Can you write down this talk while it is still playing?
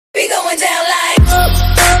going down like.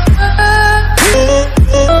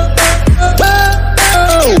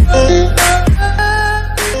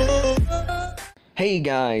 Hey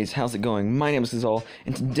guys, how's it going? My name is Kazal,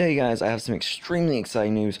 and today guys I have some extremely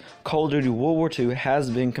exciting news. Call of Duty World War II has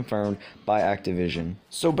been confirmed by Activision.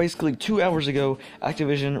 So basically 2 hours ago,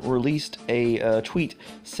 Activision released a tweet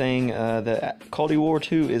saying that Call of Duty World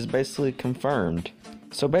War II is basically confirmed.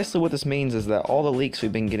 So basically what this means is that all the leaks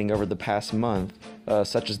we've been getting over the past month,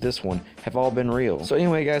 such as this one, have all been real. So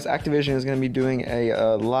anyway guys, Activision is going to be doing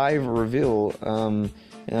a live reveal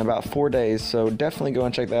in about 4 days, so definitely go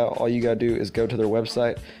and check that out. All you gotta do is go to their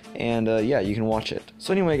website, and yeah, you can watch it.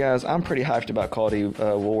 So anyway guys, I'm pretty hyped about Call of Duty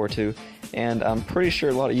World War II, and I'm pretty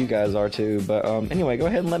sure a lot of you guys are too, but anyway, go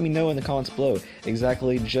ahead and let me know in the comments below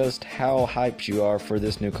exactly just how hyped you are for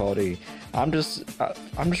this new Call of Duty. I'm just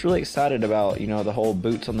really excited about, you know, the whole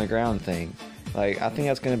boots on the ground thing. Like, I think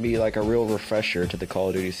that's gonna be like a real refresher to the Call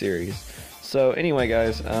of Duty series. So anyway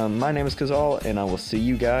guys, my name is Kazal, and I will see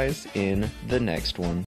you guys in the next one.